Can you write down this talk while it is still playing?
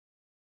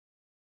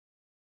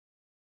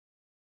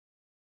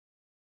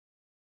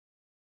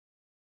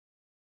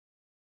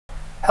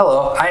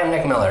Hello, I am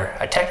Nick Miller,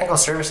 a Technical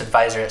Service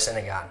Advisor at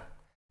Syntegon.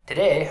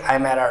 Today, I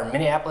am at our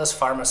Minneapolis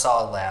Pharma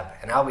Solid Lab,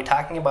 and I'll be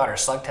talking about our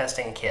slug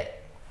testing kit.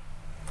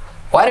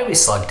 Why do we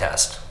slug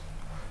test?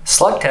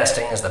 Slug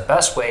testing is the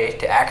best way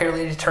to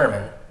accurately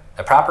determine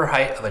the proper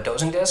height of a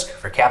dosing disc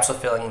for capsule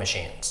filling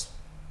machines.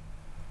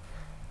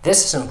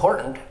 This is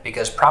important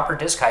because proper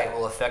disc height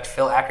will affect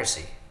fill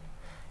accuracy.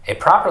 A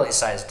properly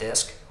sized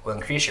disc will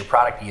increase your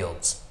product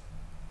yields.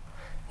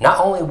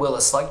 Not only will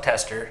a slug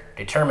tester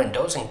determine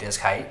dosing disc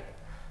height,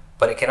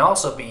 but it can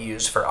also be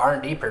used for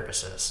R&D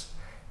purposes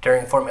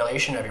during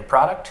formulation of your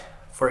product,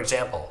 for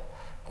example,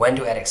 when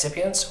to add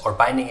excipients or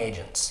binding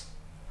agents.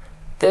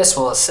 This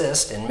will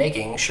assist in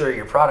making sure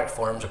your product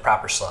forms a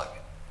proper slug.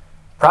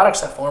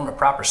 Products that form a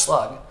proper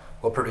slug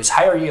will produce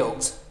higher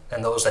yields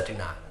than those that do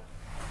not.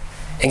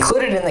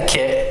 Included in the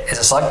kit is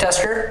a slug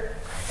tester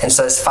and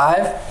size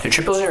 5 to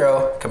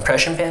 000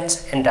 compression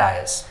pins and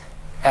dies.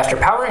 After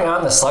powering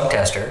on the slug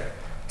tester,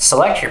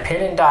 select your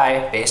pin and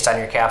die based on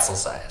your capsule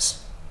size.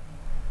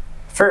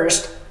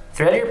 First,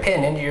 thread your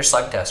pin into your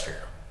slug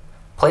tester.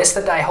 Place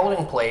the die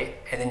holding plate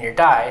and then your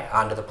die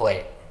onto the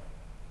plate.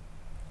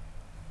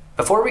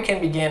 Before we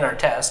can begin our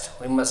test,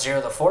 we must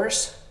zero the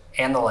force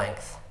and the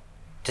length.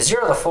 To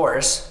zero the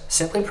force,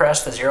 simply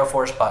press the zero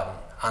force button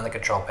on the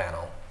control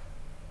panel.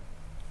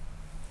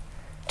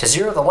 To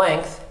zero the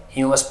length,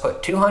 you must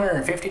put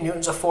 250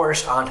 newtons of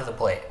force onto the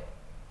plate.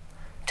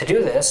 To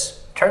do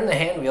this, turn the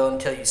hand wheel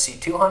until you see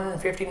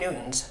 250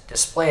 newtons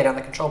displayed on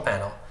the control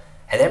panel,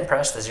 and then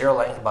press the zero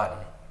length button.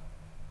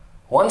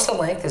 Once the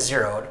length is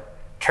zeroed,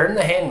 turn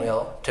the hand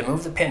wheel to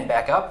move the pin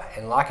back up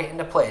and lock it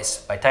into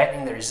place by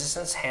tightening the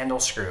resistance handle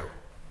screw.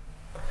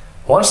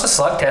 Once the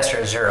slug tester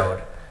is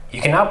zeroed,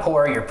 you can now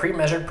pour your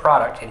pre-measured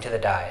product into the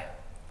die.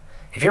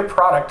 If your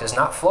product does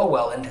not flow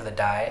well into the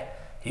die,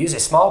 use a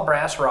small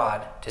brass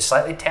rod to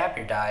slightly tap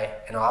your die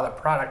and allow the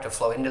product to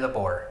flow into the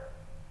bore.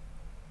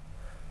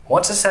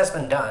 Once this has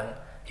been done,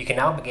 you can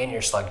now begin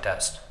your slug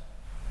test.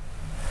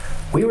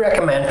 We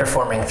recommend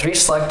performing 3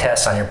 slug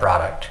tests on your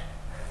product.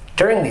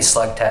 During these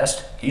slug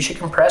tests, you should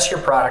compress your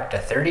product to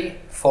 30,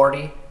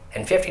 40,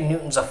 and 50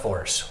 newtons of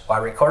force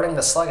while recording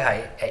the slug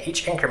height at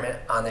each increment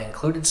on the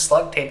included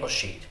slug table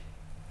sheet.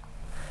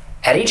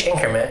 At each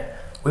increment,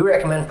 we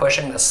recommend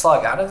pushing the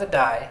slug out of the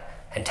die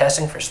and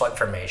testing for slug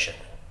formation.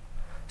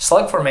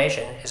 Slug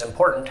formation is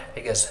important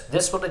because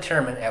this will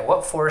determine at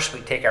what force we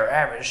take our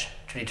average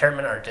to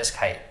determine our disc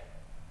height.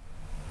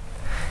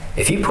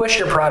 If you push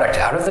your product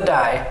out of the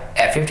die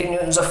at 50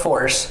 newtons of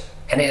force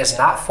and it has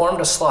not formed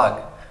a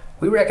slug,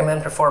 we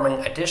recommend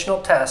performing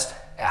additional tests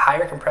at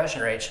higher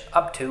compression rates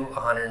up to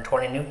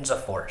 120 newtons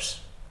of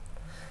force.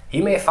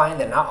 You may find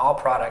that not all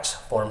products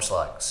form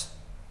slugs.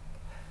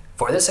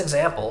 For this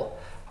example,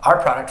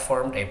 our product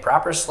formed a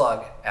proper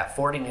slug at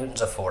 40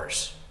 newtons of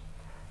force.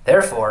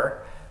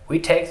 Therefore, we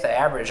take the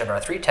average of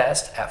our 3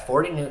 tests at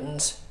 40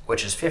 newtons,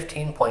 which is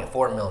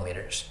 15.4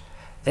 millimeters.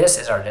 This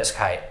is our disc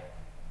height.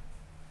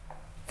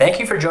 Thank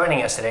you for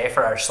joining us today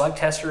for our slug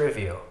tester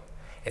review.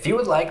 If you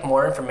would like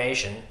more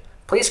information,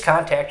 please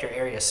contact your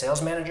area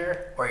sales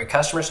manager or your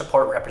customer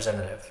support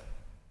representative.